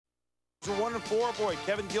1-4, boy,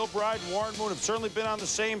 Kevin Gilbride and Warren Moon have certainly been on the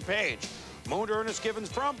same page. Moon to Ernest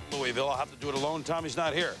Gibbons from Louisville. I'll have to do it alone. Tommy's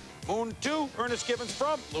not here. Moon to Ernest Gibbons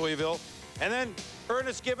from Louisville. And then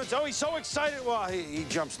Ernest Gibbons, oh, he's so excited. Well, he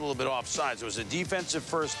jumps a little bit off sides. It was a defensive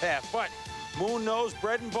first half. But Moon knows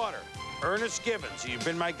bread and butter. Ernest Gibbons, you've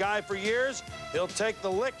been my guy for years. He'll take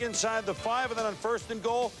the lick inside the 5, and then on 1st and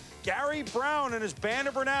goal, Gary Brown and his band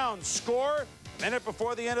of renown score. Minute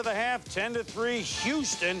before the end of the half, 10-3,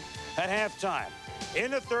 Houston at halftime.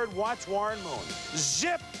 In the 3rd, watch Warren Moon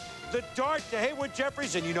zip the dart to Haywood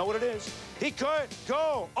Jeffries, and you know what it is. He could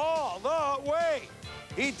go all the way.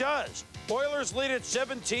 He does. Oilers lead at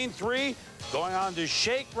 17-3, going on to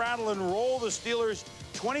shake, rattle, and roll the Steelers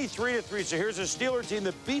 23-3. So here's a Steeler team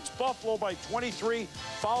that beats Buffalo by 23,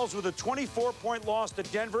 follows with a 24-point loss to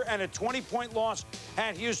Denver and a 20-point loss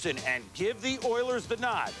at Houston, and give the Oilers the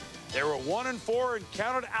nod. They were 1-4 and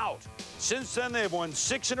counted out. Since then, they've won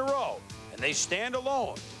 6 in a row, and they stand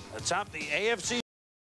alone atop the AFC